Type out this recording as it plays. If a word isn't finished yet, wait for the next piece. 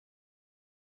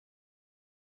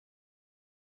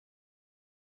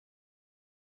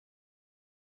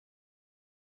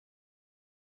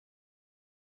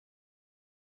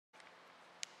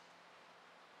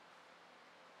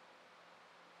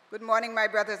Good morning, my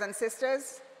brothers and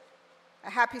sisters. A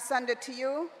happy Sunday to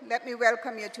you. Let me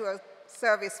welcome you to our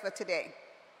service for today.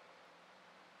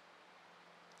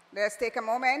 Let us take a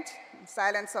moment and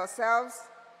silence ourselves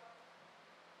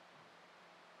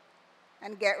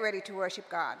and get ready to worship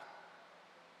God.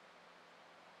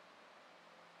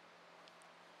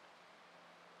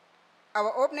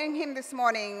 Our opening hymn this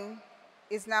morning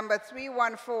is number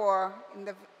 314 in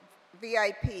the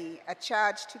VIP, A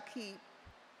Charge to Keep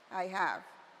I Have.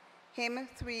 Hymn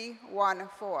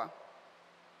 314.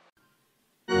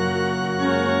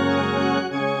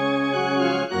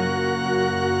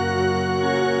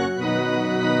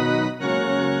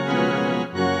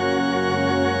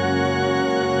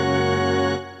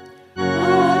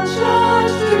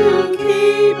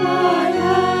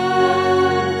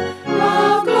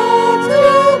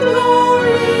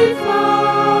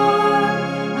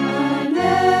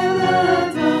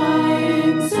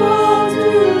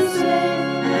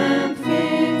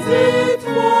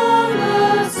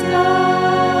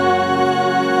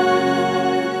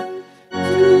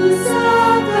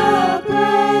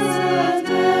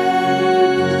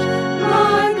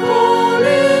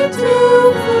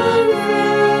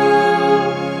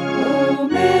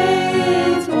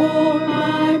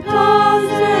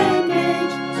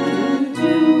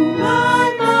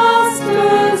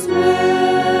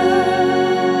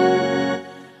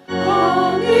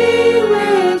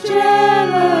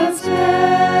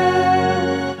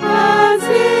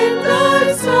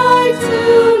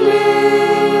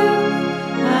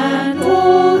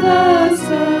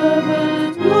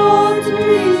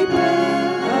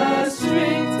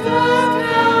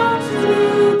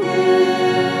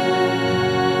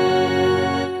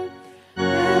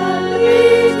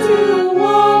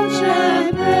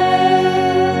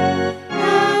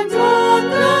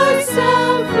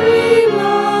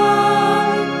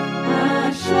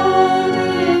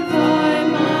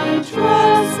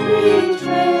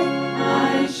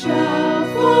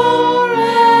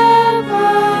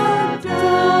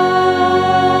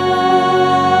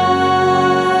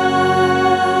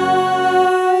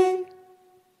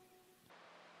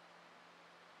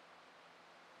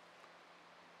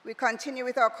 Continue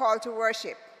with our call to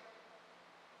worship.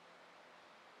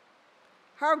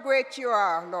 How great you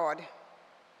are, Lord,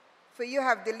 for you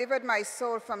have delivered my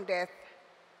soul from death,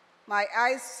 my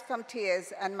eyes from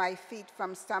tears, and my feet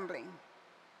from stumbling.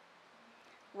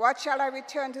 What shall I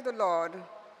return to the Lord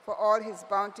for all his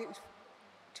bounty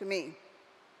to me?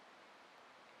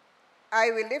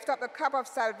 I will lift up the cup of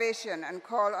salvation and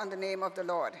call on the name of the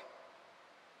Lord.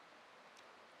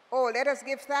 Oh, let us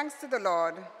give thanks to the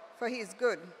Lord, for he is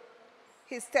good.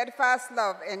 His steadfast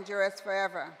love endureth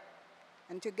forever.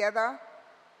 And together,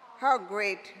 how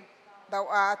great thou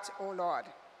art, O Lord.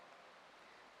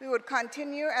 We would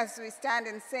continue as we stand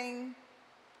and sing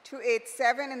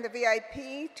 287 in the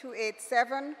VIP,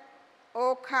 287,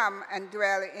 O come and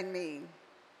dwell in me.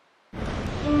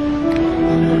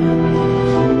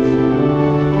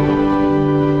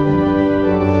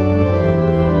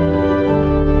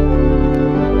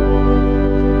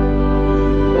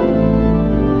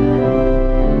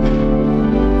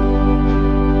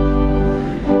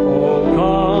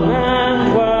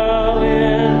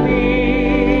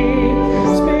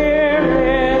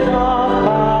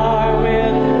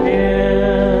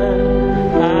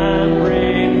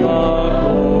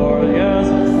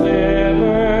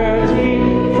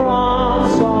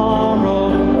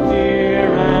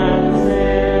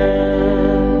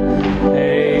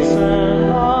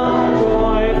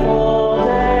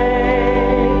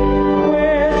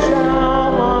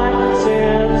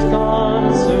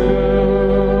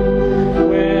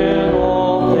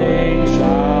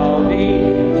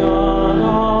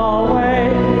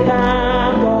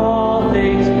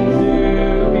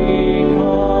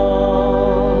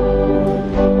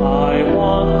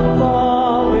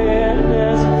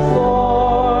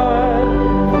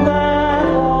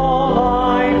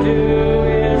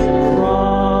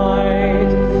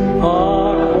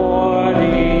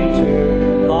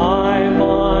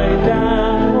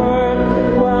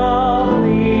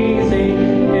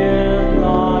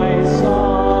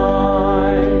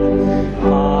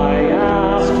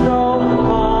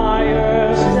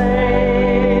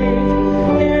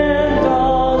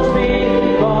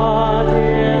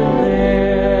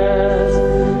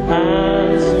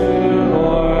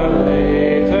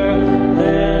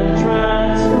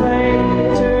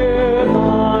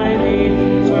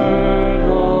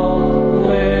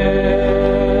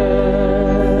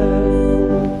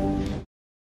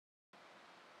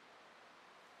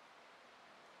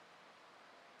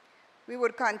 We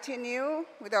would continue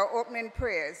with our opening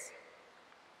prayers.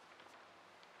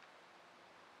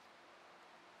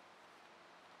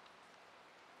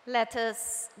 Let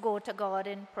us go to God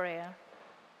in prayer.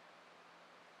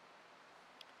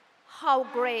 How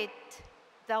great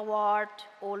thou art,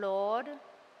 O Lord!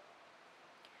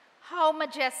 How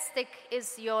majestic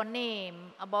is your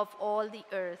name above all the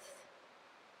earth.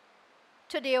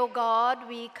 Today, O God,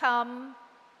 we come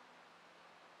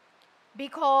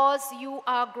because you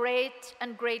are great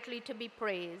and greatly to be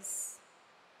praised.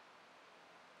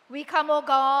 We come, O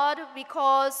God,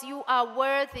 because you are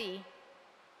worthy,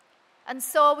 and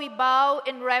so we bow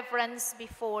in reverence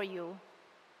before you.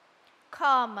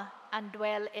 Come and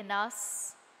dwell in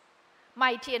us,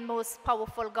 mighty and most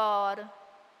powerful God.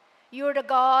 You're the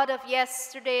God of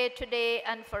yesterday, today,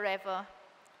 and forever.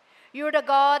 You're the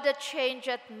God that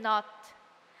changeth not.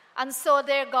 And so,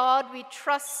 dear God, we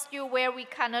trust you where we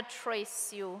cannot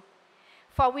trace you.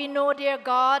 For we know, dear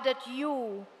God, that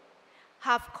you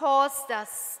have caused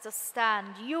us to stand.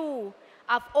 You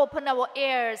have opened our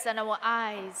ears and our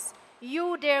eyes.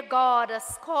 You, dear God,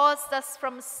 has caused us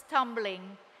from stumbling.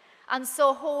 And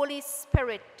so, Holy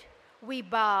Spirit, we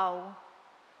bow.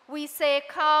 We say,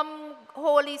 come,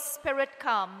 Holy Spirit,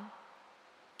 come.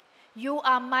 You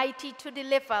are mighty to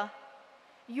deliver.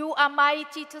 You are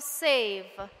mighty to save.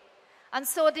 And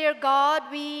so, dear God,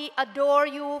 we adore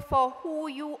you for who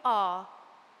you are.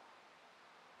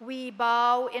 We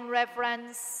bow in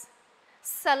reverence,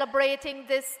 celebrating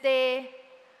this day,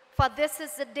 for this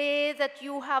is the day that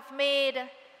you have made,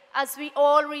 as we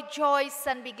all rejoice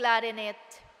and be glad in it.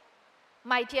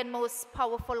 Mighty and most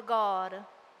powerful God,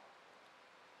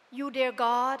 you, dear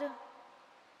God,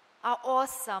 are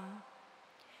awesome.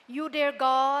 You, dear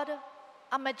God,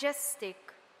 are majestic.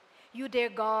 You, dear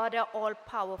God, are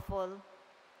all-powerful.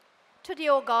 Today,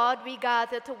 O God, we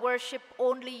gather to worship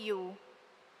only you.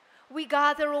 We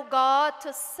gather, O God,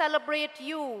 to celebrate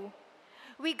you.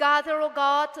 We gather, O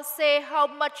God, to say how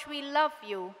much we love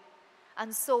you.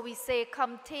 And so we say,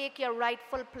 come take your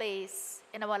rightful place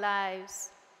in our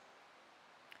lives.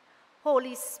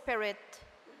 Holy Spirit,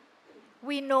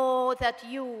 we know that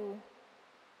you,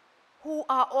 who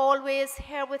are always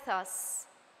here with us,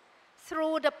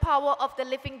 through the power of the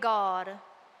living God,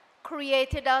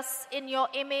 created us in your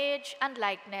image and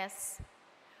likeness,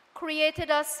 created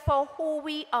us for who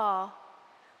we are,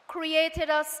 created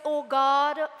us, O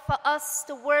God, for us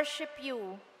to worship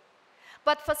you.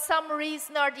 But for some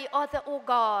reason or the other, O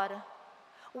God,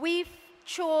 we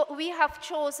have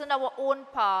chosen our own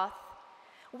path.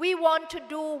 We want to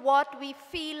do what we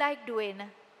feel like doing.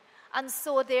 And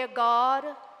so, dear God,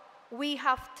 we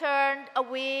have turned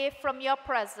away from your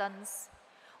presence.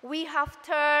 We have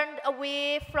turned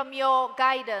away from your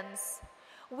guidance.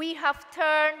 We have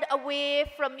turned away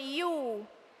from you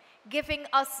giving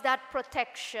us that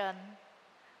protection.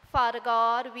 Father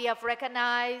God, we have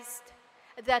recognized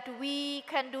that we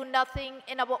can do nothing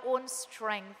in our own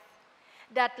strength,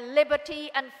 that liberty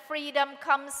and freedom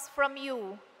comes from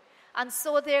you. And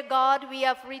so, dear God, we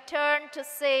have returned to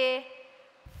say,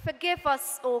 forgive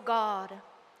us, O God.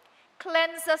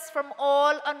 Cleanse us from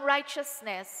all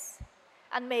unrighteousness,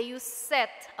 and may you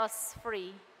set us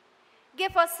free.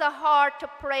 Give us a heart to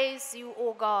praise you,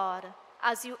 O God,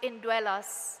 as you indwell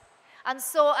us. And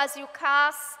so as you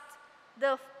cast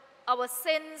our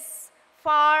sins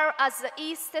far as the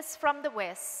east is from the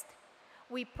west,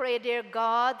 we pray, dear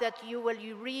God, that you will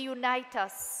reunite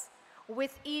us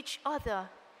with each other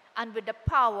and with the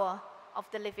power of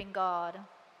the living God.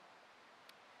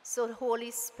 So, Holy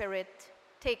Spirit,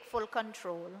 take full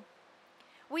control.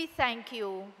 We thank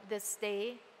you this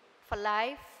day for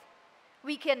life.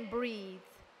 We can breathe.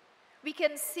 We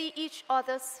can see each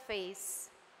other's face.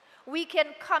 We can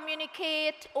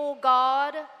communicate, O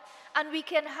God, and we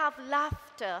can have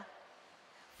laughter.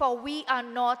 For we are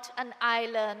not an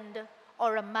island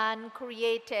or a man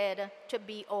created to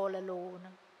be all alone.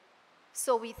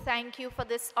 So we thank you for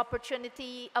this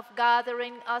opportunity of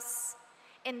gathering us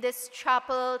in this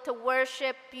chapel to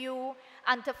worship you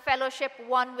and to fellowship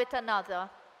one with another.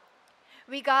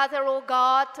 We gather, O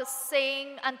God, to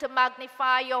sing and to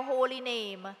magnify your holy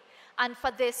name, and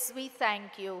for this we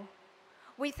thank you.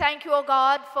 We thank you, O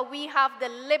God, for we have the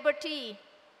liberty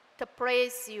to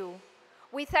praise you.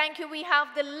 We thank you we have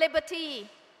the liberty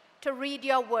to read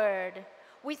your word.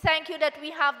 We thank you that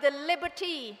we have the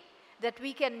liberty that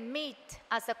we can meet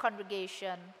as a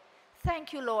congregation.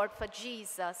 Thank you, Lord, for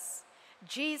Jesus.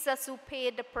 Jesus who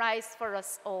paid the price for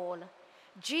us all.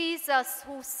 Jesus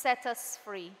who set us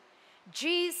free.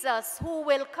 Jesus who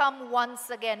will come once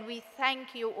again. We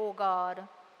thank you, O God.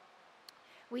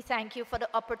 We thank you for the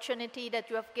opportunity that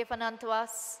you have given unto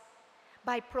us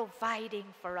by providing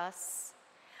for us,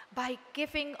 by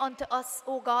giving unto us,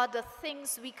 O God, the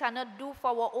things we cannot do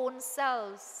for our own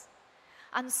selves.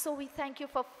 And so we thank you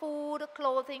for food,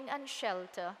 clothing, and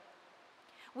shelter.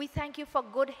 We thank you for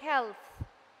good health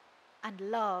and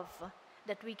love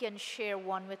that we can share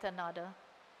one with another.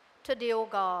 Today, O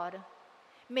God,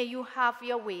 may you have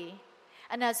your way.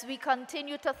 And as we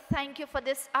continue to thank you for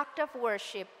this act of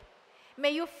worship,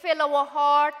 may you fill our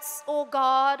hearts, O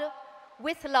God,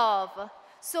 with love.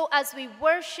 So as we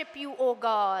worship you, O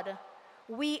God,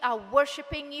 we are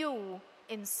worshiping you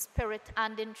in spirit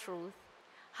and in truth.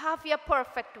 Have your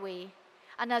perfect way.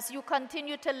 And as you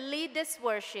continue to lead this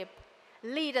worship,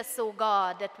 lead us, O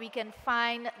God, that we can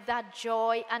find that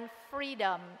joy and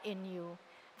freedom in you.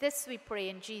 This we pray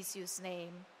in Jesus'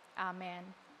 name. Amen.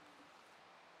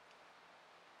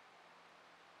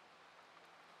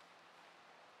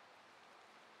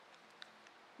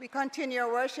 We continue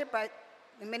our worship by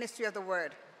the ministry of the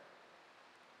word.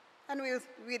 And we'll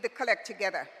read the collect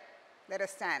together. Let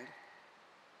us stand.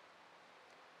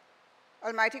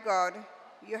 Almighty God,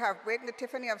 you have broken the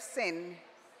tyranny of sin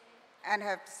and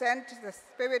have sent the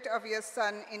Spirit of your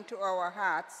Son into our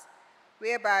hearts,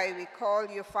 whereby we call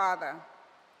you Father.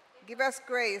 Give us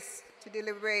grace to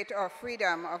deliberate our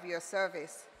freedom of your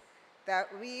service, that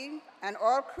we and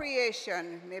all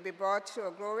creation may be brought to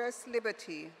a glorious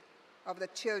liberty of the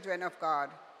children of God.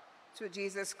 Through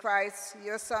Jesus Christ,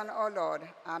 your Son, our Lord.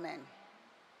 Amen.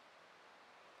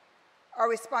 Our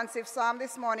responsive psalm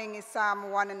this morning is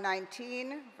Psalm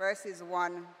 119, verses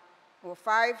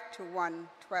 105 to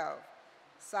 112.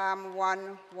 Psalm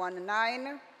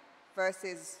 119,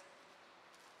 verses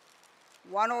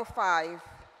 105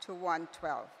 to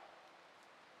 112.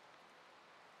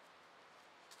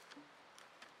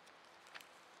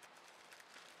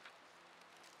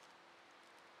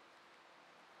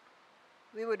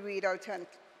 We would read alternate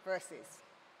verses.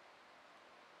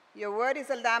 Your word is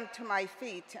a lamp to my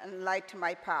feet and a light to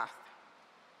my path.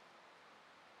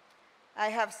 I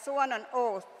have sworn an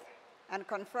oath and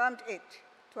confirmed it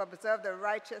to observe the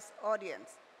righteous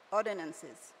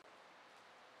ordinances.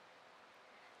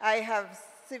 I have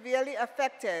severely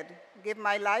affected. Give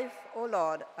my life, O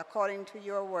Lord, according to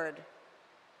your word.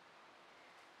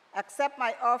 Accept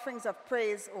my offerings of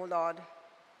praise, O Lord,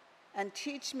 and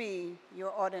teach me your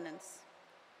ordinance.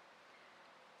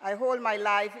 I hold my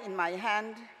life in my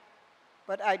hand,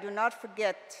 but I do not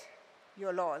forget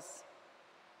your laws.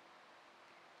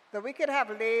 The wicked have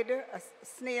laid a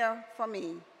snare for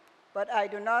me, but I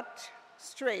do not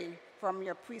stray from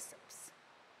your precepts.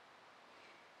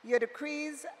 Your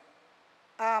decrees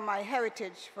are my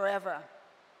heritage forever.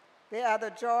 They are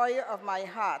the joy of my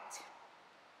heart.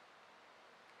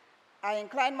 I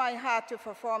incline my heart to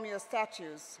perform your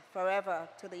statutes forever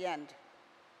to the end.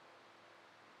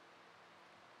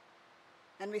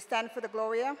 And we stand for the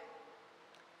Gloria.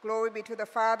 Glory be to the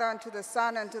Father, and to the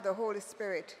Son, and to the Holy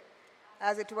Spirit,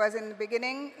 as it was in the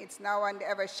beginning, it's now, and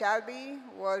ever shall be,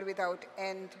 world without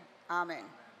end. Amen.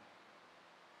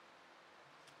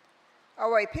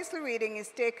 Our epistle reading is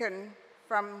taken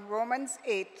from Romans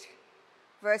 8,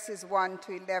 verses 1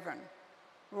 to 11.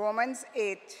 Romans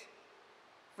 8,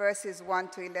 verses 1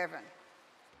 to 11.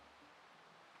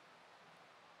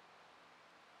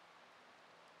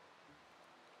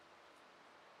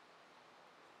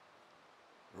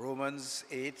 Romans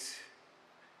 8,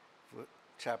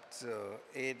 chapter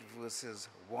 8, verses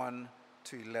 1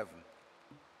 to 11.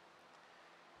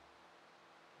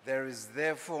 There is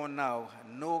therefore now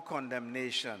no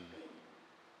condemnation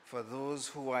for those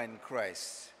who are in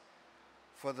Christ.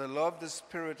 For the law of the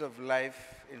Spirit of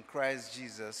life in Christ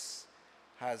Jesus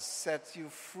has set you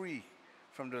free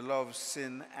from the law of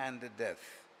sin and the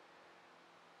death.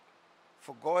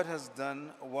 For God has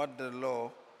done what the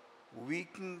law,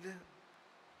 weakened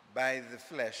by the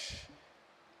flesh,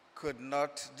 could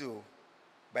not do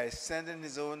by sending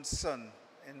his own Son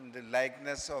in the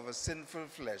likeness of a sinful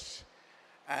flesh,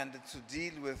 and to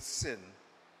deal with sin.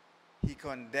 He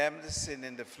condemned sin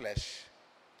in the flesh,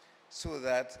 so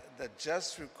that the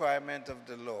just requirement of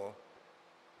the law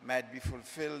might be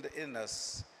fulfilled in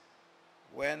us,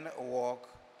 when walk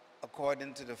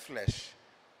according to the flesh,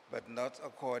 but not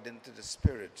according to the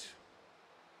Spirit.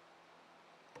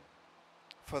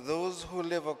 For those who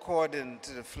live according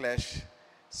to the flesh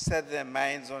set their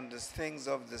minds on the things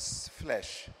of this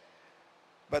flesh,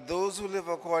 but those who live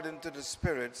according to the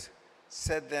Spirit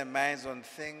set their minds on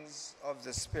things of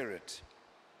the Spirit.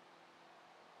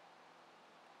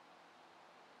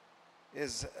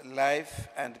 Is life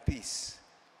and peace.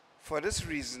 For this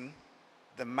reason,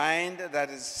 the mind that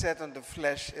is set on the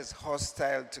flesh is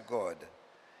hostile to God.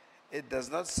 It does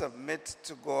not submit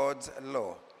to God's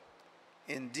law.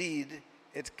 Indeed,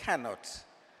 it cannot.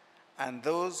 And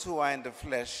those who are in the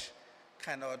flesh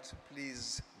cannot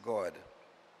please God.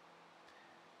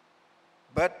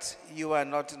 But you are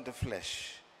not in the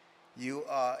flesh, you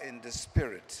are in the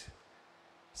Spirit.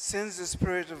 Since the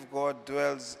Spirit of God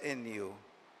dwells in you,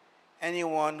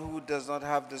 anyone who does not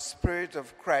have the Spirit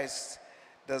of Christ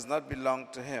does not belong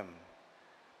to him.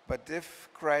 But if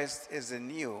Christ is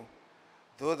in you,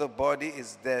 though the body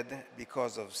is dead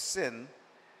because of sin,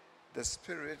 the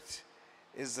Spirit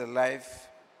is alive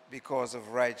because of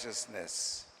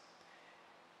righteousness.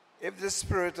 If the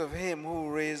Spirit of him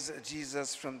who raised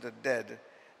Jesus from the dead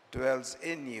dwells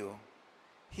in you,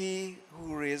 he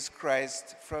who raised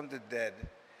Christ from the dead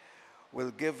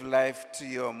will give life to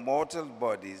your mortal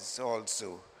bodies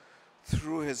also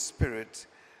through his Spirit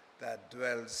that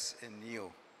dwells in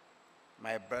you.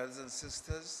 My brothers and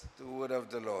sisters, the word of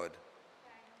the Lord.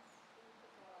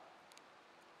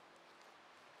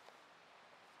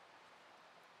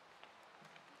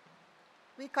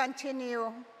 We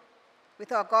continue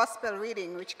with our gospel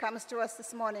reading, which comes to us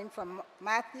this morning from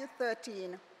Matthew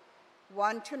 13,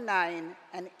 1 to 9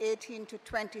 and 18 to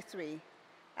 23,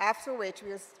 after which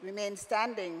we will remain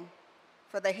standing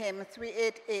for the hymn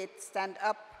 388, Stand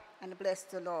Up and Bless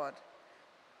the Lord.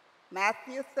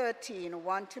 Matthew 13,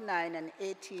 1 to 9 and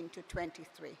 18 to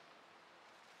 23.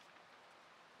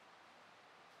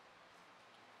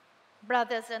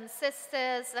 Brothers and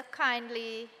sisters,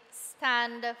 kindly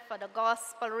stand for the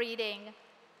gospel reading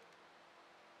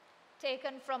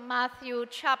taken from Matthew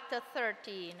chapter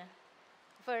 13,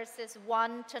 verses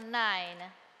 1 to 9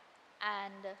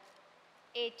 and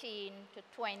 18 to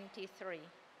 23.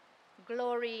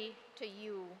 Glory to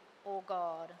you, O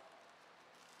God.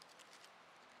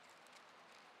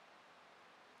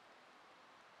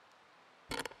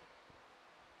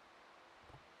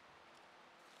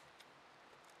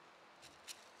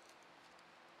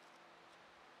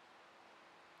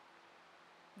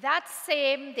 That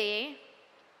same day,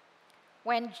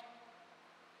 when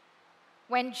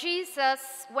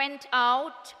Jesus went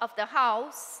out of the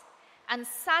house and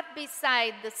sat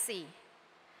beside the sea,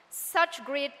 such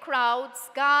great crowds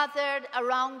gathered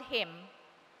around him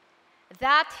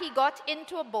that he got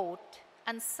into a boat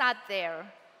and sat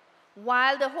there,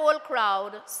 while the whole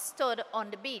crowd stood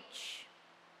on the beach.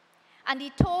 And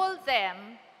he told them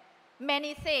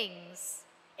many things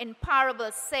in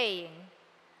parables, saying,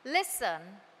 Listen,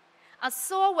 a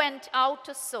sower went out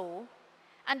to sow,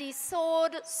 and he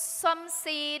sowed. Some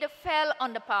seed fell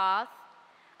on the path,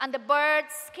 and the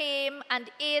birds came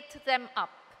and ate them up.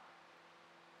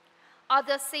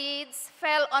 Other seeds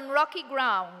fell on rocky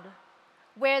ground,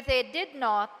 where they did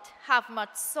not have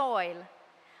much soil,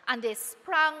 and they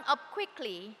sprang up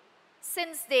quickly,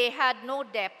 since they had no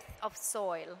depth of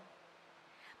soil.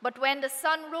 But when the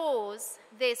sun rose,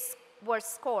 they were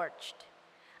scorched,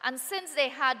 and since they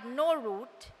had no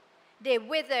root, they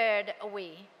withered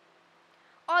away.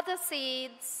 Other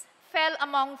seeds fell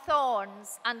among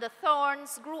thorns, and the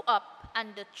thorns grew up and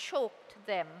choked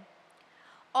them.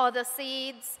 Other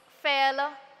seeds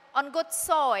fell on good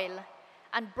soil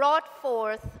and brought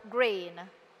forth grain,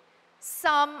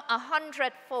 some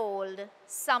 100-fold,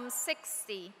 some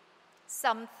 60,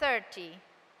 some 30.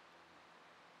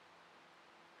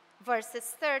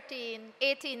 Verses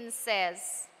 18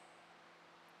 says,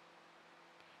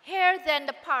 Hear then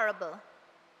the parable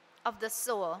of the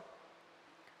sower.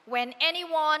 When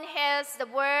anyone hears the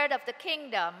word of the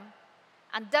kingdom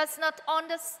and does not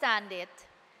understand it,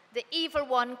 the evil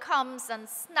one comes and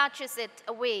snatches it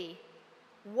away.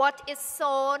 What is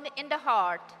sown in the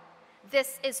heart,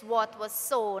 this is what was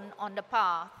sown on the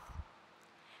path.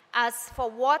 As for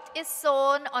what is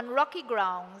sown on rocky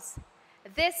grounds,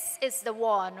 this is the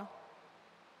one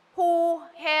who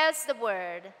hears the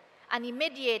word and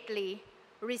immediately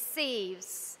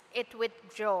receives it with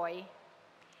joy.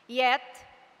 Yet,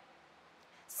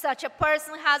 such a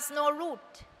person has no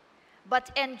root,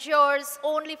 but endures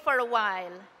only for a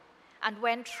while. And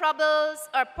when troubles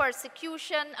or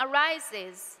persecution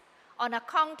arises on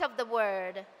account of the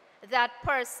word, that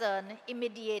person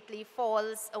immediately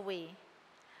falls away.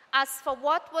 As for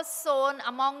what was sown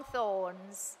among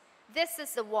thorns, this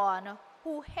is the one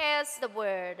who hears the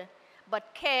word, but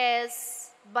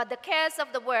the cares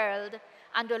of the world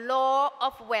and the law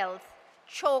of wealth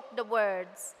choke the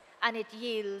words, and it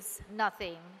yields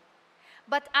nothing.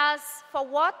 But as for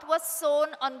what was sown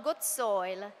on good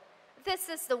soil, this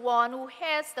is the one who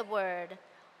hears the word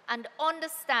and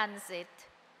understands it,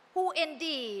 who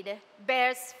indeed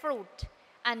bears fruit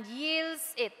and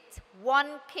yields it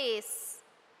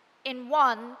in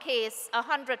one case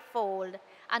 100-fold,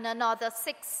 and another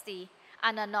 60,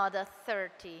 and another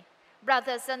 30.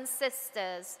 Brothers and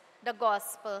sisters, the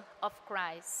gospel of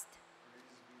Christ.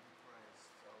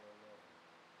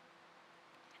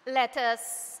 Let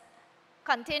us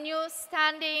Continue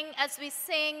standing as we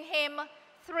sing hymn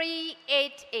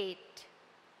 388.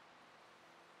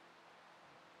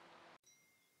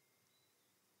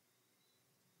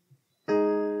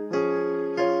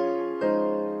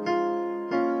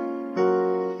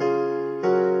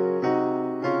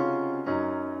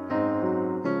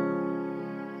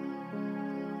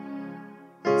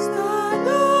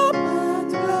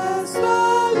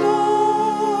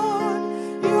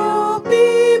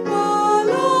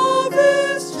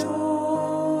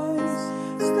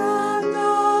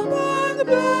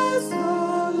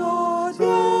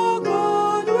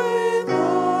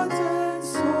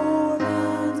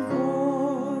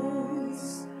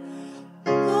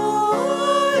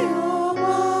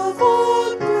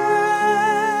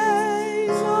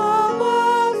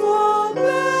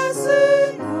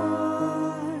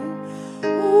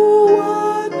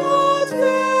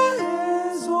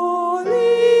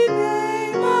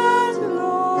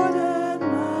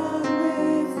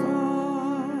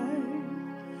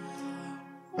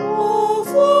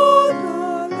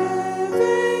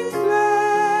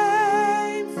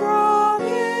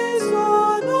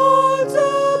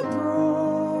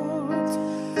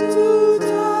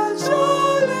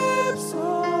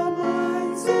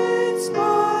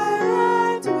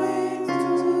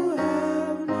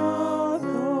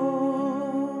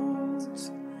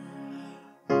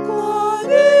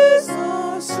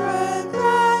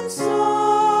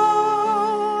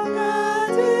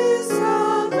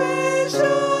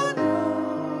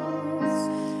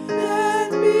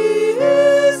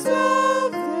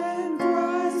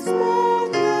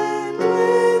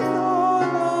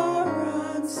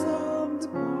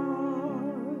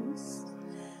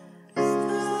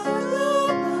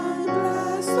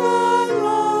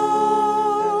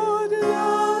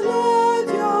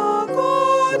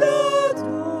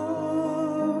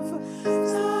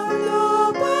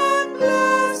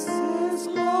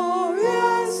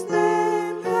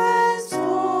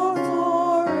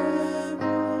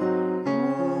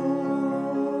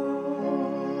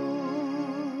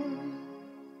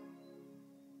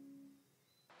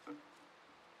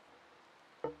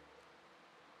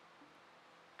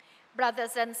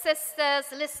 Brothers and sisters,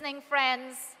 listening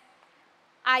friends,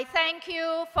 I thank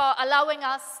you for allowing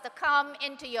us to come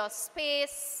into your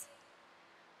space.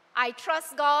 I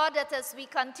trust God that as we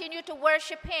continue to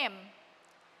worship him,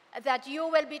 that you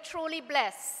will be truly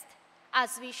blessed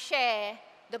as we share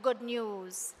the good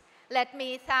news. Let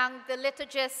me thank the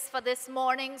liturgists for this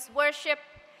morning's worship,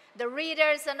 the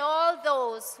readers and all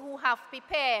those who have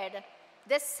prepared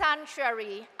this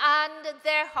sanctuary and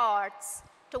their hearts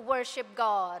to worship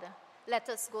God. Let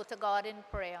us go to God in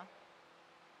prayer.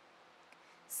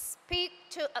 Speak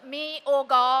to me, O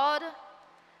God,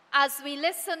 as we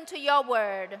listen to your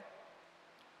word.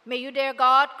 May you, dear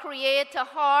God, create a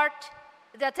heart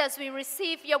that as we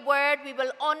receive your word, we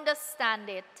will understand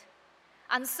it.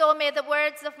 And so may the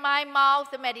words of my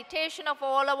mouth, the meditation of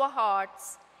all our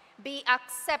hearts, be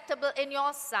acceptable in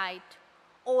your sight,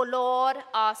 O Lord,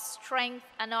 our strength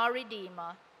and our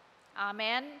Redeemer.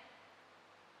 Amen.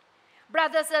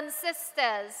 Brothers and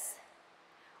sisters,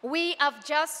 we have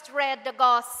just read the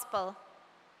gospel.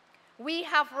 We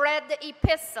have read the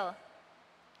epistle.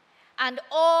 And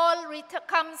all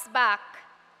comes back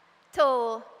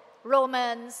to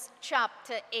Romans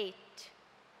chapter 8.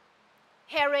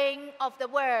 Hearing of the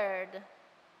word,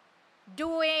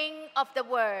 doing of the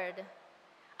word,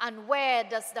 and where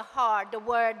does the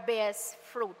word bears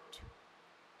fruit.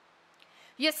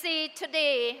 You see,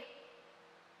 today,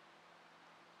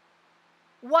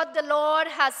 what the Lord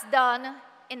has done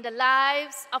in the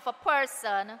lives of a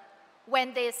person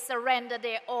when they surrender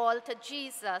their all to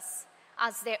Jesus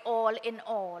as their all in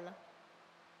all.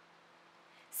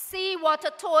 See what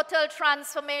a total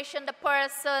transformation the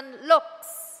person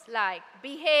looks like.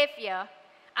 Behavior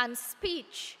and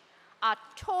speech are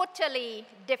totally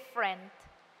different.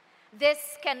 This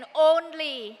can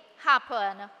only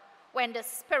happen when the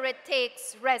Spirit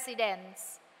takes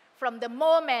residence from the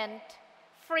moment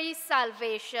free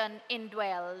salvation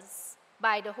indwells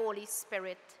by the Holy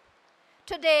Spirit.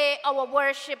 Today,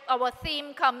 our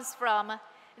theme comes from,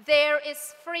 there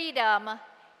is freedom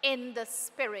in the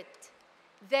Spirit.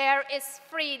 There is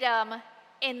freedom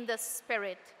in the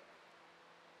Spirit.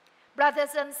 Brothers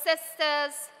and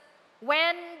sisters,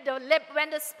 when the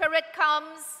Spirit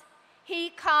comes, he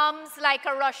comes like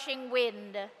a rushing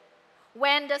wind.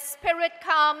 When the Spirit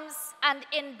comes and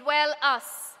indwells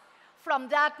us, from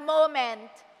that moment,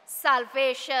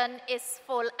 salvation is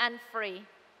full and free.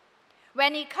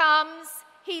 When he comes,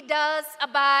 he does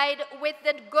abide with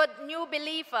the good new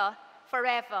believer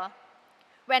forever.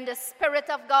 When the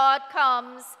Spirit of God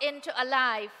comes into a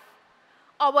life,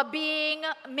 our being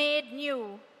made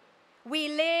new. We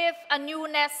live a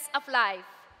newness of life.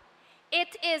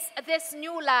 It is this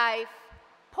new life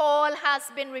Paul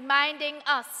has been reminding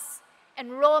us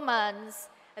in Romans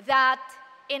that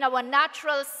in our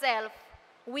natural self,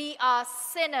 we are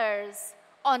sinners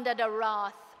under the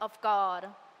wrath of God.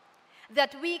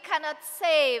 That we cannot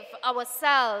save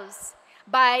ourselves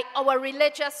by our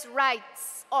religious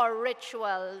rites or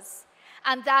rituals,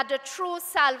 and that the true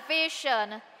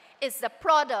salvation is the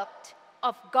product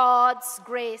of God's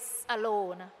grace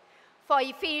alone. For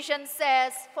Ephesians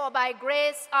says, "For by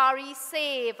grace are ye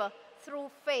saved through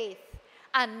faith,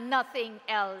 and nothing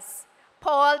else."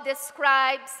 Paul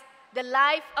describes the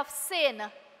life of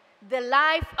sin, the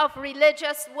life of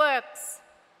religious works,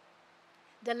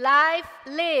 the life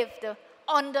lived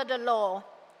under the law,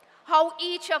 how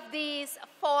each of these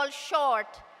falls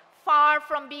short, far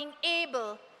from being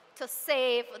able to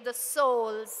save the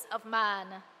souls of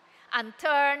man, and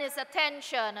turn his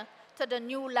attention to the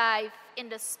new life in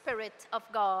the Spirit of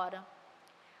God.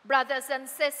 Brothers and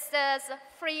sisters,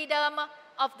 freedom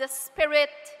of the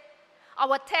Spirit.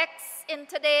 Our text in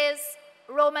today's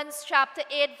Romans chapter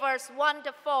 8, verse 1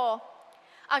 to 4,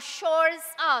 assures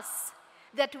us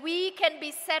that we can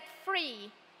be set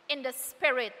free in the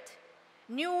Spirit.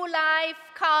 New life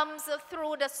comes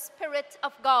through the Spirit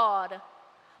of God.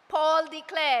 Paul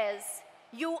declares,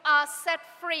 you are set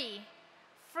free.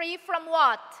 Free from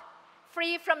what?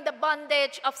 Free from the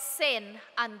bondage of sin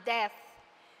and death.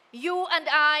 You and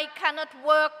I cannot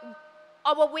work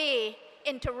our way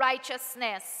into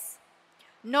righteousness,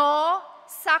 nor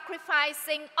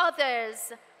sacrificing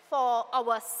others for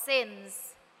our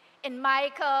sins. In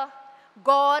Micah,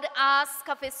 God asks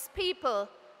of his people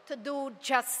to do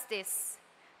justice,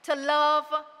 to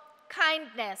love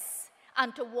kindness,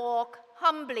 and to walk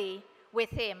humbly with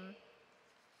him.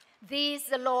 These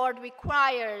the Lord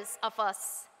requires of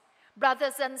us.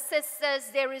 Brothers and sisters,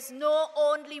 there is no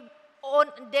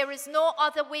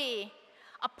other way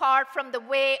apart from the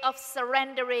way of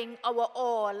surrendering our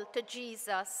all to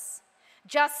Jesus.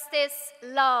 Justice,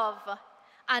 love,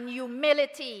 and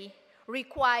humility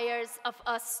requires of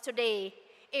us today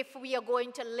if we are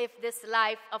going to live this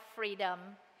life of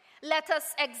freedom. Let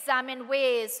us examine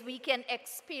ways we can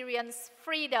experience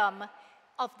freedom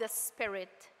of the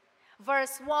Spirit.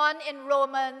 Verse 1 in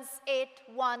Romans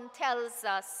 8:1 tells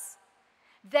us,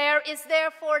 "There is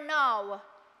therefore now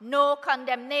no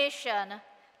condemnation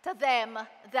to them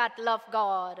that love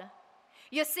God."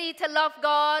 You see, to love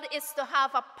God is to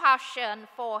have a passion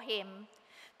for him.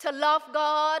 To love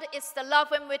God is to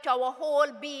love him with our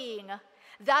whole being,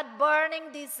 that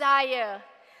burning desire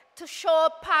to show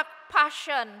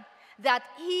passion that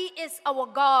he is our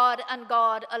God and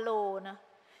God alone.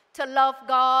 To love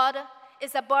God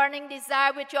is a burning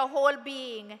desire with your whole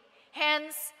being.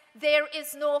 Hence, there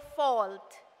is no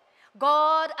fault.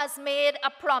 God has made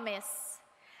a promise.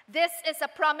 This is a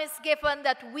promise given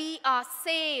that we are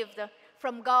saved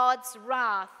from God's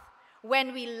wrath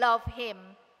when we love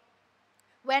him.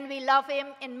 When we love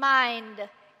him in mind,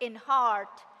 in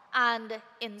heart, and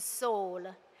in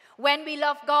soul. When we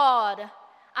love God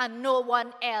and no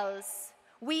one else,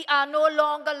 we are no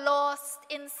longer lost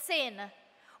in sin.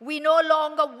 We no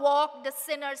longer walk the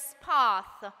sinner's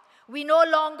path. We no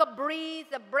longer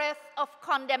breathe the breath of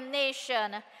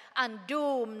condemnation and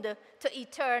doomed to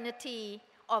eternity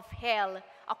of hell,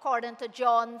 according to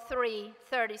John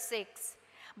 3:36.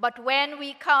 But when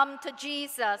we come to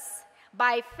Jesus,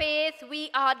 by faith we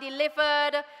are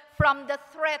delivered from the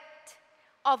threat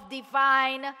of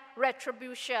divine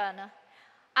retribution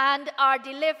and are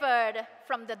delivered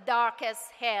from the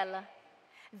darkest hell.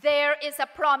 There is a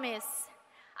promise,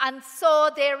 and so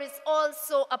there is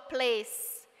also a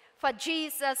place. For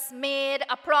Jesus made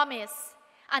a promise,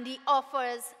 and he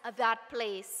offers that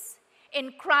place.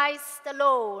 In Christ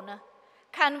alone,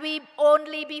 can we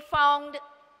only be found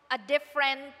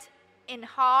different in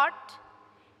heart?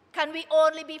 Can we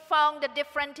only be found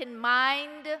different in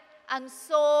mind and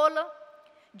soul?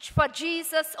 For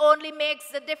Jesus only makes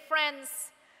the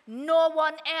difference. No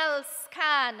one else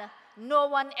can. No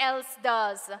one else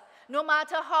does. No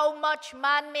matter how much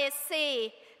man may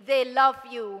say they love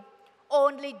you,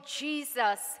 only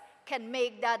Jesus can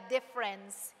make that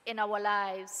difference in our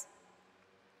lives.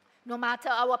 No matter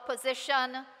our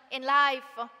position in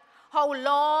life, how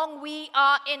long we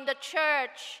are in the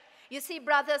church. You see,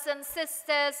 brothers and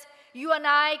sisters, you and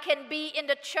I can be in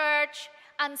the church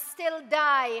and still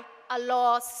die a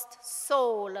lost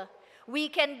soul. We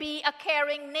can be a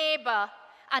caring neighbor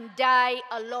and die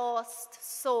a lost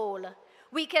soul.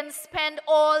 We can spend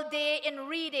all day in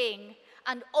reading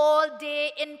and all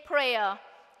day in prayer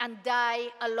and die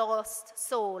a lost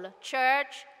soul.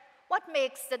 Church, what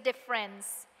makes the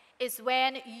difference is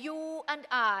when you and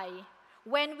I,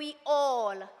 when we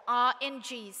all are in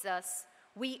Jesus,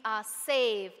 we are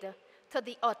saved to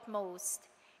the utmost.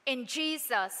 In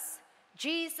Jesus,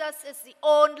 Jesus is the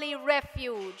only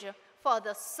refuge for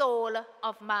the soul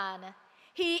of man.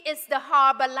 He is the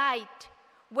harbor light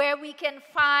where we can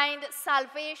find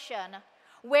salvation,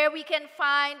 where we can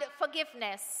find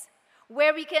forgiveness,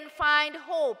 where we can find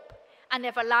hope and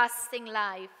everlasting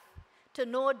life. To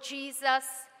know Jesus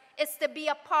is to be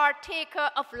a partaker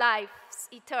of life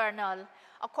eternal,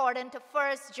 according to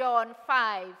 1 John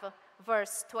 5,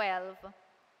 verse 12.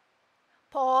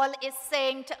 Paul is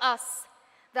saying to us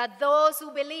that those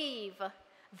who believe,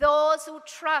 those who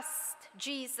trust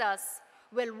Jesus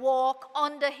will walk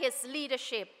under his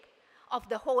leadership of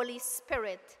the Holy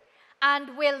Spirit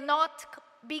and will not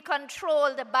be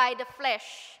controlled by the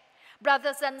flesh.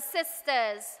 Brothers and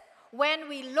sisters, when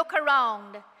we look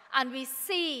around and we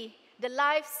see the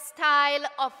lifestyle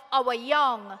of our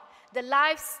young, the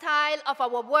lifestyle of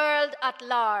our world at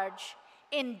large,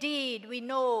 indeed we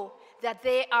know that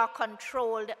they are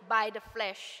controlled by the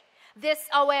flesh. This,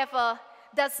 however,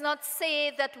 does not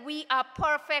say that we are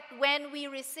perfect when we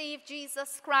receive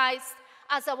Jesus Christ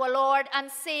as our Lord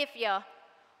and Savior.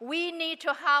 We need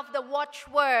to have the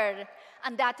watchword,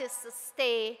 and that is to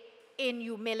stay in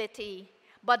humility.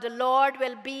 But the Lord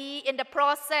will be in the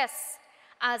process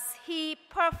as he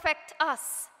perfect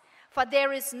us, for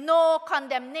there is no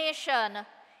condemnation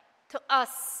to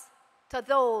us, to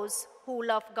those who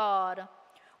love God.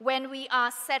 When we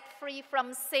are set free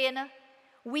from sin,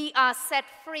 we are set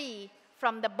free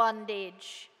from the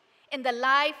bondage. In the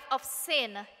life of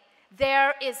sin,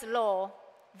 there is law.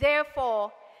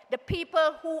 Therefore, the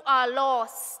people who are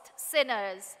lost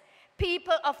sinners,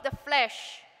 people of the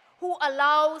flesh, who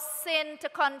allow sin to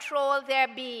control their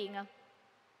being,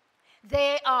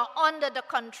 they are under the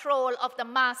control of the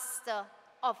master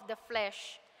of the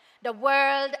flesh, the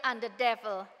world and the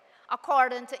devil,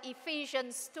 according to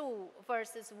Ephesians 2,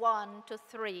 verses 1 to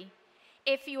 3.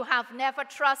 If you have never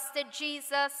trusted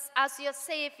Jesus as your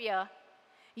Savior,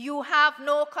 you have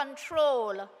no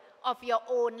control of your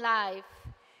own life.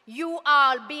 You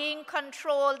are being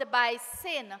controlled by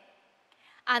sin,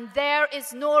 and there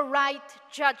is no right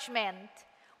judgment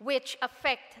which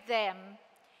affect them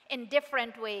in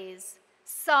different ways.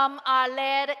 Some are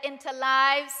led into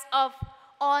lives of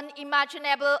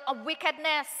unimaginable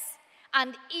wickedness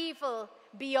and evil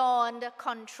beyond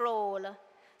control.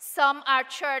 Some are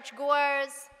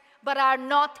churchgoers but are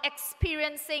not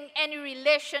experiencing any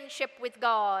relationship with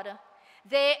God.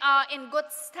 They are in good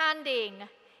standing,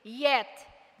 yet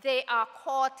they are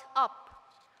caught up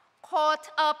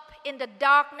in the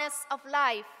darkness of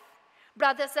life.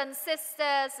 Brothers and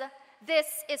sisters, this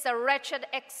is a wretched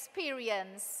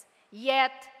experience,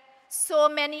 yet so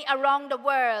many around the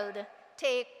world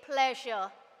take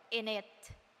pleasure in it.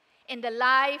 In the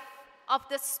life of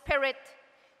the Spirit,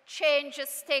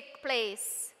 changes take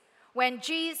place. When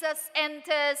Jesus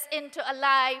enters into a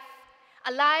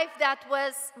life that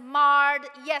was marred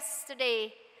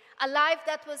yesterday, a life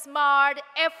that was marred,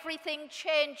 everything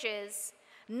changes.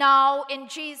 Now in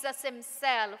Jesus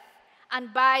himself,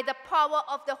 and by the power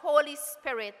of the Holy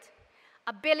Spirit,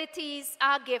 abilities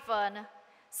are given to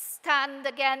stand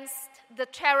against the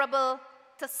terrible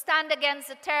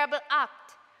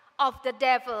act of the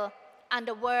devil and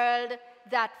the world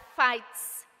that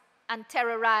fights and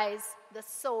terrorizes the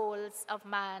souls of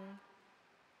man.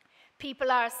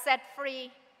 People are set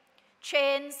free,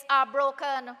 chains are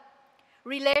broken,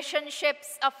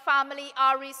 relationships of family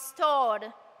are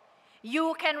restored.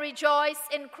 You can rejoice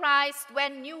in Christ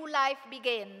when new life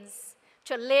begins.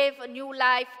 To live a new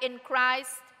life in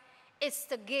Christ is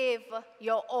to give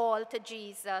your all to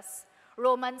Jesus.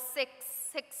 Romans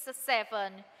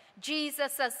 6:7.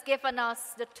 Jesus has given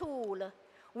us the tool.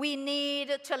 We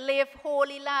need to live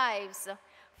holy lives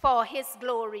for his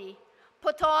glory.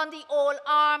 Put on the old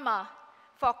armor.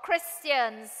 For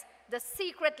Christians, the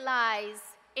secret lies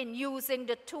in using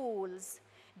the tools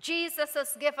Jesus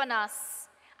has given us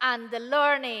and the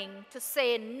learning to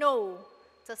say no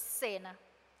to sin,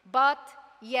 but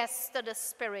yes to the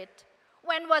Spirit.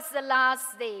 When was the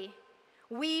last day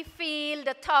we feel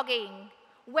the tugging?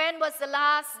 When was the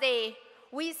last day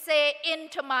we say,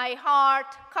 into my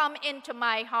heart, come into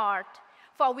my heart?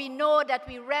 For we know that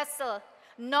we wrestle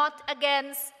not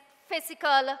against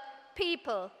physical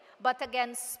people, but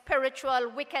against spiritual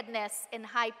wickedness in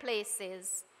high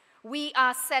places. We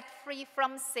are set free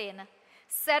from sin,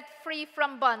 set free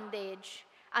from bondage,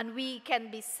 and we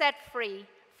can be set free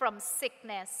from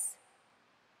sickness.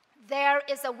 There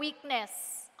is a weakness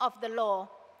of the law.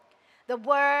 The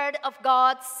word of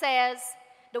God says,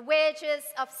 the wages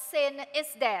of sin is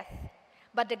death,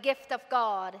 but the gift of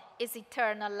God is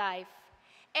eternal life.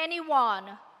 Anyone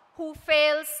who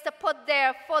fails to put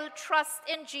their full trust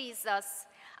in Jesus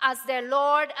as their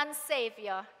Lord and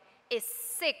Savior is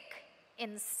sick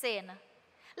in sin.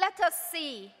 Let us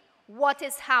see what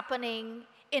is happening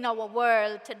in our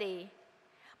world today.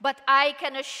 But I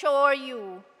can assure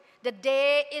you, the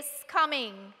day is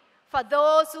coming for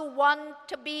those who want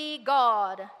to be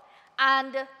God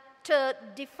and to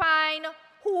define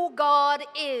who God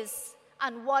is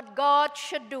and what God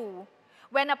should do.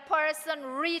 When a person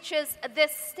reaches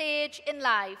this stage in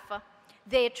life,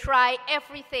 they try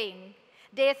everything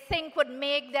they think would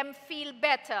make them feel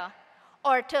better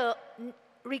or to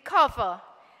recover,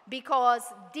 because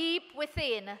deep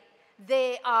within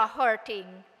they are hurting.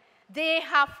 They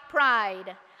have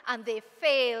pride and they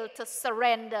fail to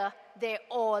surrender their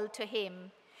all to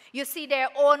Him. You see, their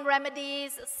own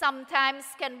remedies sometimes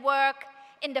can work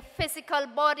in the physical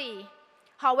body.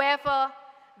 However,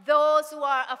 those who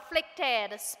are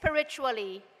afflicted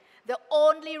spiritually, the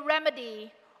only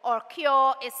remedy or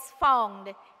cure is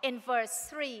found in verse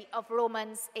 3 of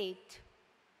Romans 8.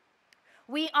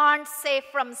 We aren't safe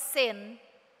from sin.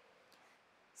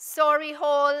 Sorry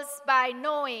holds by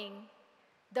knowing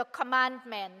the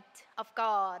commandment of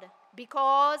God,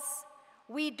 because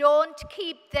we don't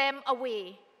keep them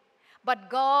away, but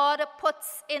God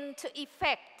puts into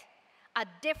effect a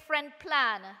different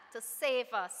plan to save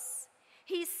us.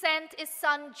 He sent His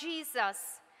Son Jesus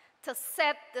to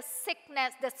set the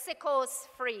sickos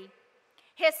free.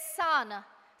 His Son,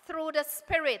 through the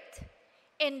Spirit,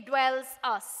 indwells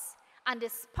us, and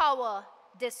His power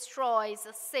destroys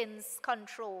sin's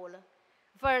control.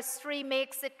 Verse 3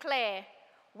 makes it clear,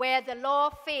 where the law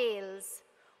fails,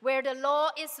 where the law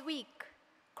is weak,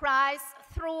 Christ,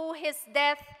 through His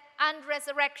death and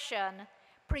resurrection,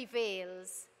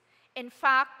 prevails. In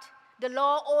fact, the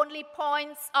law only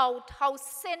points out how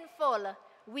sinful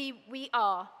we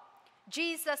are.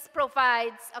 Jesus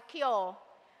provides a cure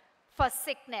for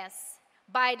sickness.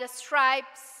 By the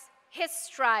stripes, His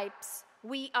stripes,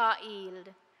 we are healed.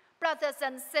 Brothers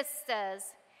and sisters,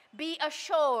 be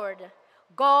assured,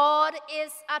 God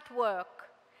is at work.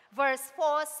 Verse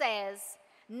 4 says,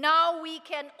 now we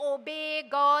can obey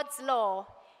God's law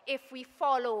if we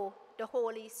follow the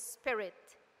Holy Spirit.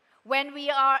 When we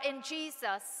are in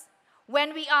Jesus,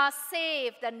 when we are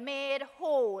saved and made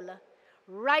whole,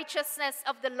 righteousness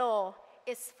of the law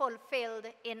is fulfilled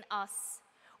in us.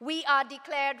 We are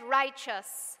declared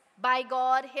righteous by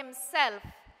God Himself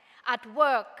at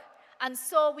work, and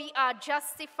so we are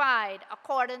justified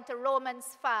according to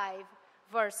Romans 5,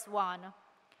 verse 1.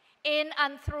 In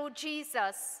and through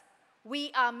Jesus,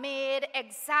 we are made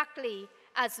exactly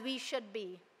as we should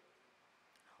be,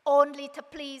 only to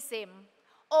please Him,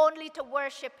 only to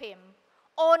worship Him,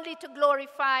 only to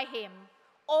glorify Him,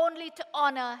 only to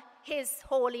honor His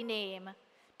holy name.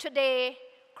 Today,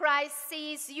 Christ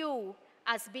sees you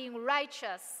as being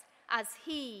righteous as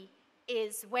He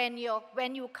is when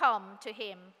you come to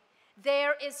Him.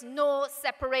 There is no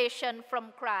separation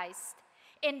from Christ.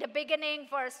 In the beginning,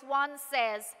 verse 1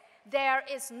 says, there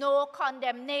is no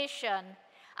condemnation.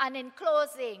 And in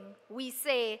closing, we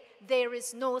say, there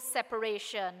is no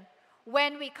separation.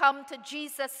 When we come to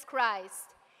Jesus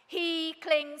Christ, He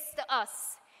clings to us.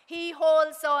 He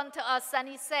holds on to us and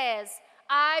He says,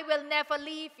 I will never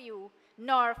leave you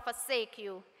nor forsake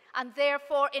you. And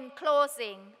therefore, in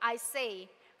closing, I say,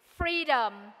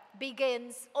 freedom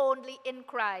begins only in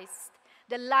Christ,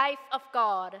 the life of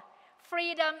God.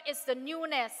 Freedom is the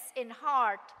newness in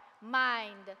heart,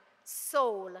 mind,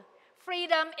 soul.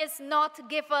 Freedom is not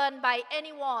given by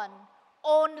anyone,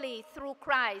 only through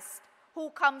Christ, who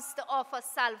comes to offer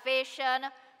salvation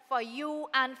for you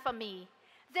and for me.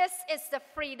 This is the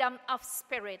freedom of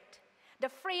spirit. The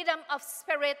freedom of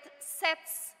spirit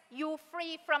sets you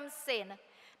free from sin.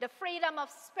 The freedom of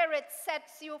spirit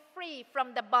sets you free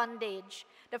from the bondage.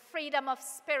 The freedom of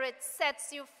spirit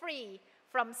sets you free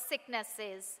from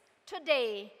sicknesses.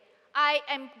 Today, I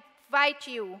invite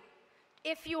you,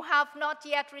 if you have not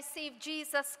yet received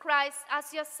Jesus Christ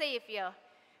as your Savior,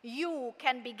 you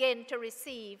can begin to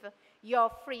receive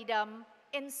your freedom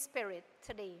in spirit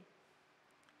today.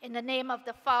 In the name of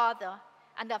the Father,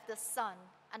 and of the Son,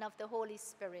 and of the Holy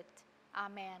Spirit.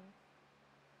 Amen.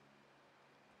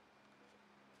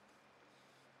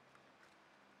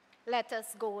 Let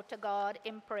us go to God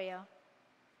in prayer.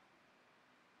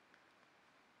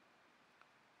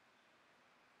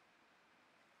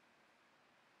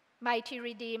 Mighty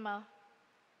Redeemer,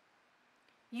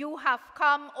 you have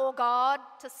come, O God,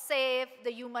 to save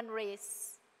the human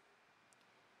race.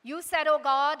 You said, O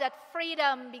God, that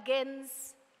freedom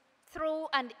begins through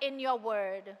and in your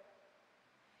word.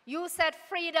 You said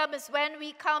freedom is when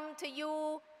we come to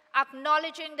you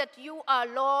acknowledging that you are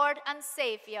Lord and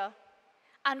Savior,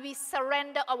 and we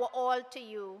surrender our all to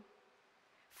you.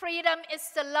 Freedom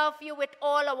is to love you with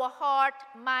all our heart,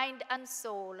 mind, and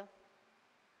soul.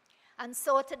 And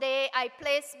so today I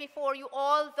place before you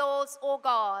all those, O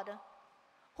God,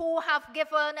 who have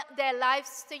given their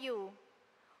lives to you,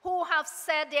 who have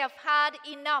said they have had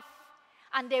enough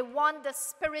and they want the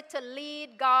Spirit to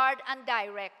lead, guard, and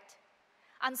direct.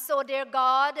 And so, dear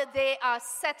God, they are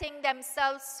setting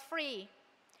themselves free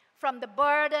from the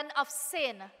burden of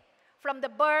sin, from the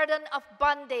burden of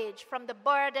bondage, from the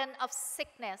burden of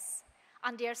sickness.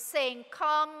 And they're saying,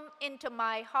 come into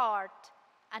my heart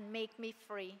and make me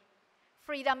free.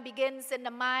 Freedom begins in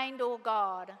the mind, O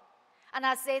God. And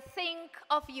as they think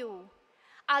of you,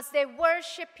 as they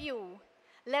worship you,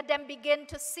 let them begin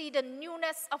to see the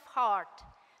newness of heart,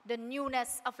 the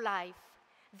newness of life.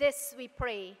 This we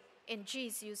pray in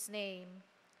Jesus' name.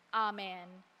 Amen.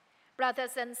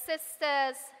 Brothers and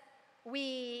sisters,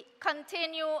 we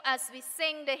continue as we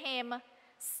sing the hymn,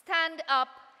 Stand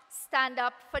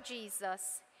Up for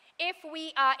Jesus. If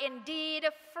we are indeed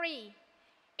free,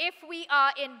 if we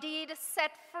are indeed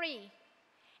set free,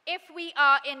 if we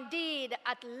are indeed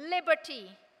at liberty,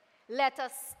 let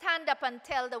us stand up and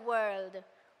tell the world,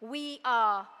 we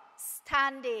are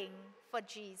standing for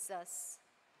Jesus.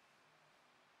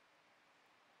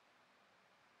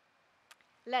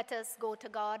 Let us go to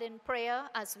God in prayer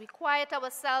as we quiet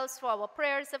ourselves for our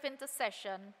prayers of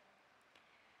intercession.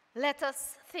 Let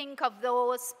us think of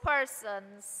those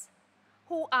persons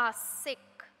who are sick,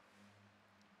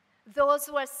 those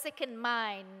who are sick in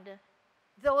mind,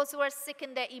 those who are sick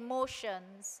in their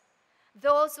emotions,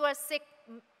 those who are sick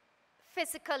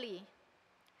physically,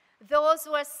 those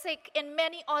who are sick in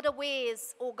many other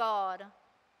ways, O God.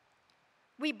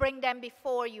 We bring them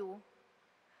before you,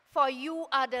 for you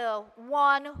are the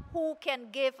one who can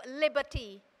give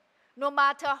liberty, no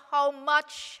matter how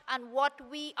much and what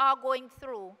we are going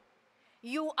through.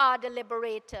 You are the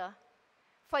liberator.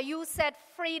 For you said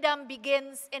freedom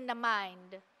begins in the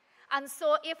mind. And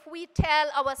so if we tell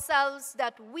ourselves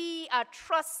that we are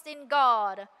trusting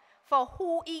God for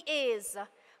who He is,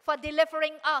 for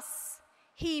delivering us,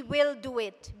 He will do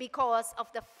it because of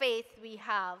the faith we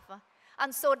have.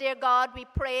 And so, dear God, we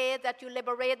pray that you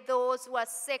liberate those who are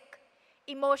sick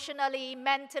emotionally,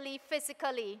 mentally,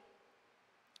 physically,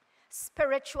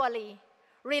 spiritually.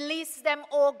 Release them,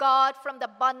 O God, from the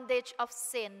bondage of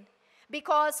sin.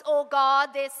 Because, O God,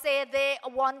 they say they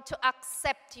want to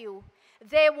accept you.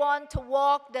 They want to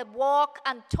walk the walk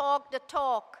and talk the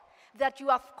talk that you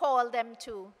have called them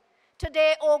to.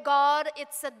 Today, O God,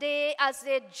 it's a day as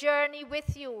they journey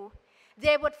with you.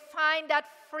 They would find that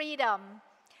freedom.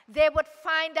 They would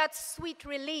find that sweet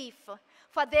relief.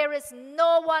 For there is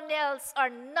no one else or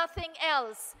nothing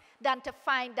else than to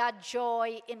find that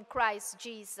joy in Christ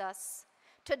Jesus.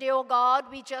 Today, O God,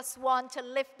 we just want to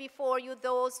lift before you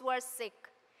those who are sick.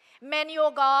 Many, O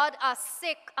God, are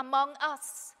sick among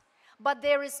us, but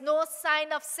there is no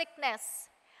sign of sickness.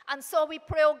 And so we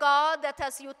pray, O God, that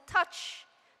as you touch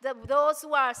those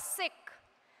who are sick,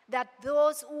 that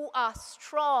those who are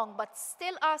strong but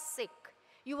still are sick,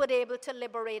 you would be able to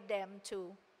liberate them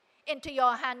too. Into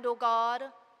your hand, O God,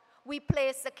 we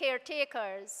place the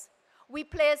caretakers, we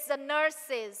place the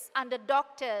nurses and the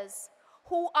doctors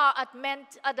who are at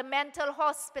the mental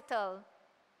hospital.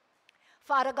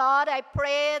 Father God, I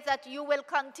pray that you will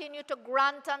continue to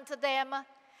grant unto them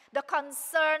the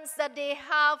concerns that they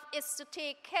have is to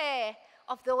take care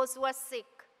of those who are sick.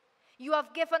 You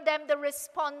have given them the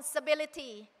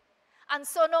responsibility. And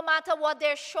so no matter what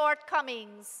their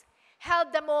shortcomings,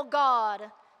 help them, O God,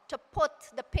 to put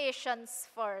the patients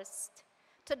first.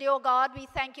 Today, O God, we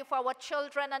thank you for our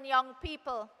children and young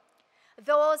people.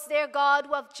 Those, dear God,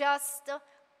 who have just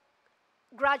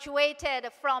graduated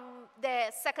from their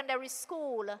secondary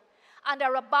school and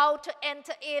are about to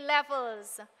enter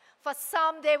A-levels. For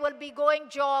some, they will be going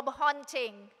job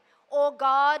hunting. O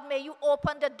God, may you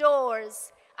open the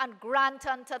doors and grant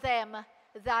unto them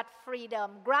that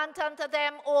freedom. Grant unto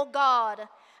them, O God,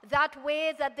 that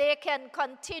way that they can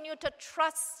continue to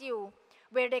trust you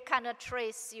where they cannot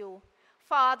trace you.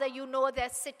 Father, you know their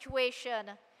situation.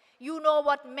 You know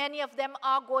what many of them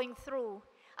are going through.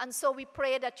 And so we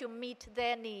pray that you meet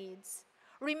their needs.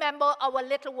 Remember our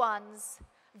little ones,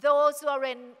 those who are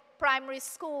in primary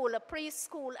school,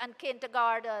 preschool, and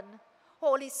kindergarten.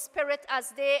 Holy Spirit,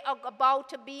 as they are about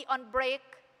to be on break,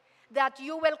 that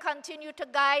you will continue to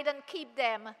guide and keep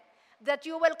them, that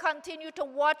you will continue to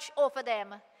watch over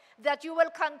them, that you will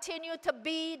continue to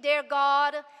be their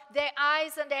God, their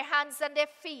eyes and their hands and their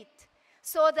feet,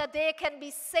 so that they can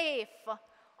be safe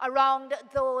around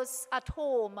those at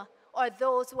home or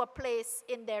those who are placed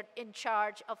in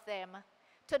charge of them.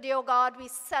 Today, O God, we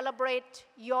celebrate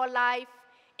your life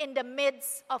in the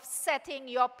midst of setting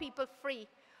your people free.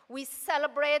 We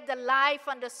celebrate the life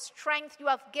and the strength you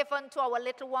have given to our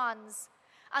little ones.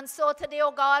 And so today,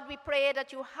 O God, we pray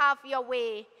that you have your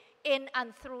way in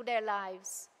and through their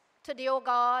lives. Today, O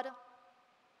God,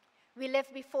 we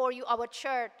lift before you our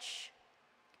church.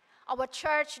 Our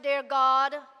church, dear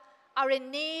God, are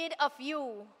in need of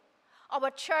you.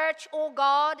 Our church, O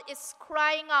God, is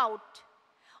crying out.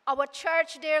 Our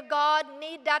church, dear God,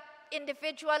 need that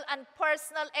individual and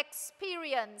personal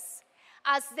experience.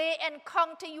 As they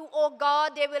encounter you, O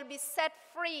God, they will be set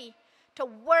free to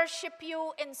worship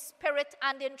you in spirit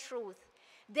and in truth.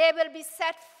 They will be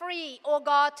set free, O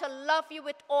God, to love you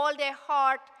with all their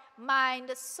heart, mind,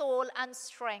 soul, and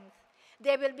strength.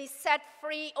 They will be set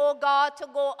free, O God, to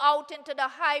go out into the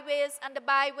highways and the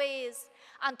byways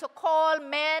and to call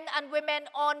men and women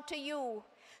unto you,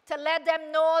 to let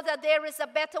them know that there is a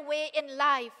better way in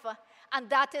life, and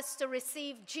that is to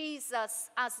receive Jesus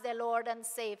as their Lord and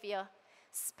Savior.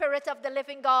 Spirit of the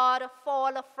living God,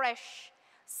 fall afresh.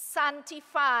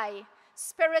 Sanctify.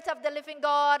 Spirit of the living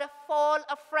God, fall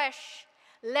afresh.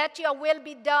 Let your will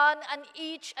be done in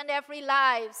each and every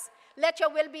lives. Let your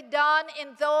will be done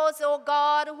in those, O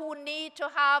God, who need to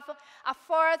have a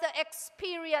further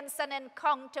experience and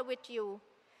encounter with you.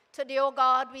 Today, O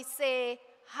God, we say,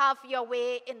 have your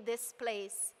way in this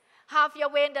place. Have your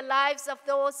way in the lives of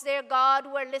those, dear God,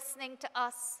 who are listening to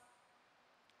us.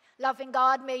 Loving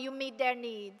God, may you meet their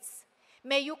needs.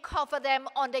 May you cover them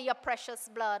under your precious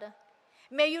blood.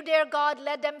 May you, dear God,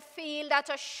 let them feel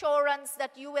that assurance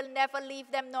that you will never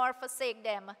leave them nor forsake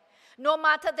them. No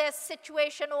matter their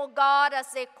situation, O God, as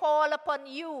they call upon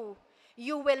you,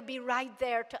 you will be right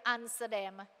there to answer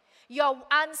them. Your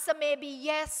answer may be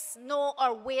yes, no,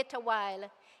 or wait a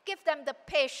while. Give them the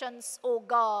patience, O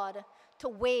God, to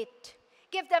wait.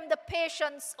 Give them the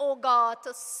patience, O God,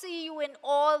 to see you in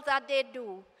all that they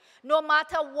do. No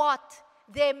matter what,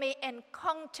 they may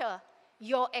encounter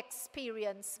your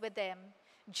experience with them.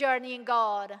 Journeying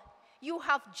God, you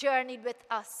have journeyed with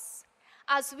us.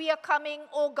 As we are coming,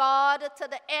 O God, to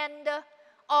the end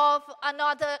of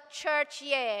another church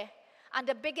year and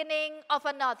the beginning of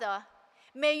another,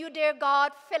 may you, dear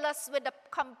God, fill us with the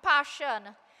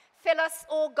compassion. Fill us,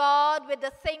 O God, with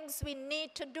the things we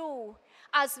need to do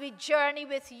as we journey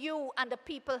with you and the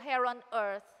people here on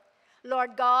earth.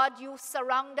 Lord God, you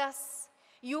surround us.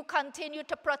 You continue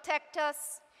to protect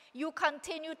us. You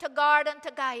continue to guard and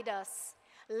to guide us.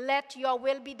 Let your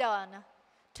will be done.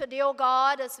 Today, O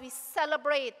God, as we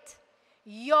celebrate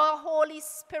your Holy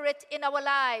Spirit in our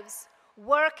lives,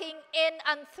 working in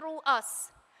and through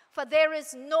us, for there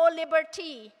is no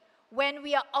liberty when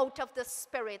we are out of the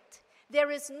Spirit.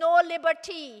 There is no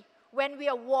liberty when we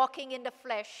are walking in the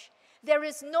flesh. There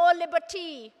is no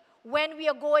liberty when we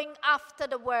are going after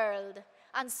the world.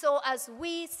 And so as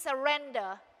we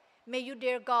surrender, may you,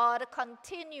 dear God,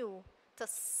 continue to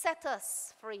set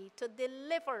us free, to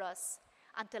deliver us,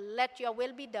 and to let your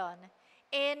will be done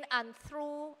in and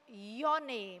through your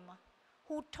name,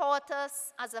 who taught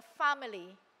us as a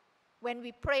family. When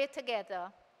we pray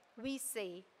together, we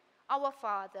say, Our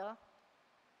Father,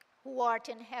 who art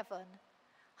in heaven,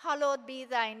 hallowed be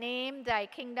thy name, thy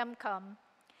kingdom come.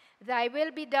 Thy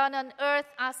will be done on earth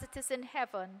as it is in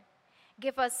heaven.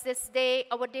 Give us this day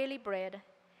our daily bread,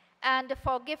 and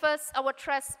forgive us our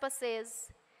trespasses,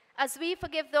 as we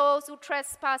forgive those who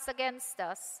trespass against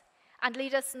us. And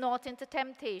lead us not into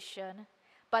temptation,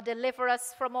 but deliver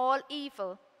us from all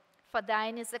evil. For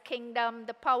thine is the kingdom,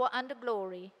 the power, and the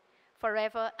glory,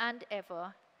 forever and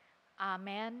ever.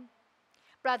 Amen.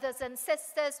 Brothers and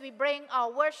sisters, we bring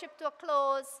our worship to a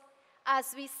close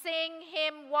as we sing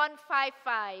hymn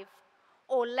 155,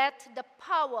 O Let the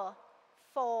Power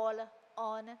Fall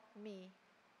on Me.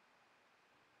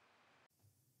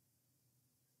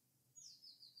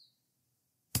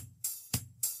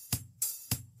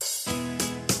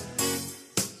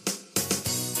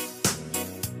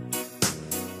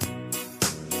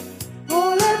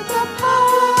 Fall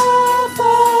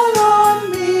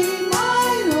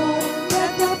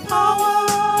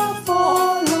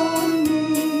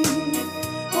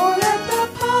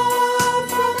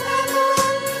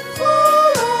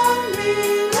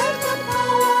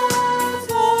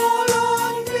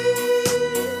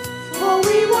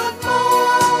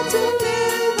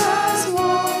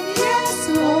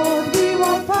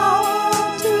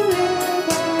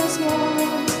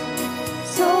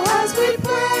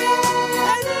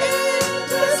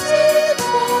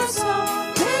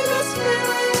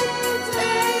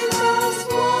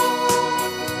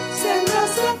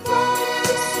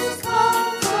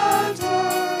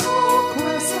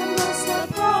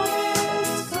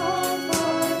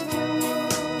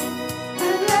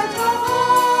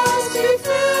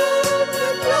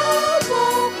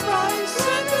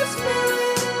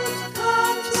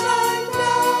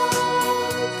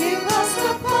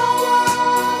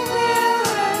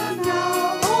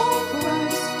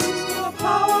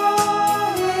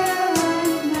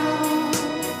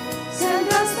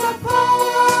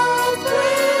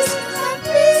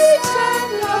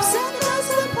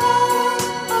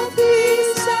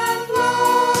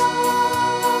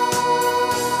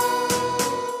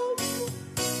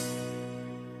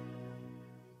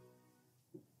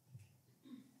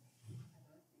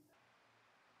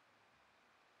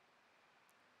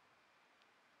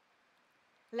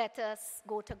Let us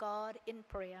go to God in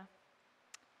prayer.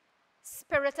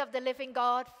 Spirit of the living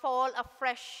God, fall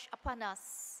afresh upon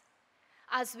us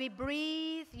as we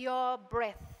breathe your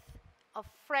breath of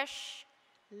fresh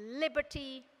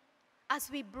liberty, as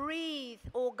we breathe,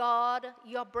 O God,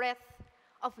 your breath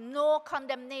of no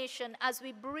condemnation, as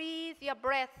we breathe your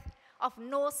breath of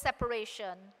no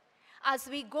separation. As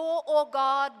we go, O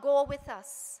God, go with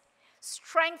us.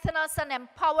 Strengthen us and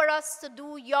empower us to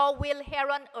do your will here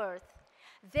on earth.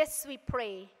 This we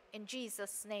pray in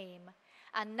Jesus' name.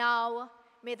 And now,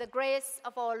 may the grace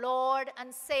of our Lord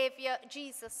and Savior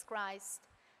Jesus Christ,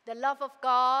 the love of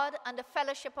God, and the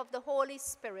fellowship of the Holy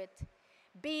Spirit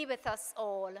be with us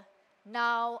all,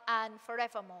 now and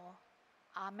forevermore.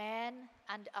 Amen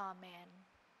and amen.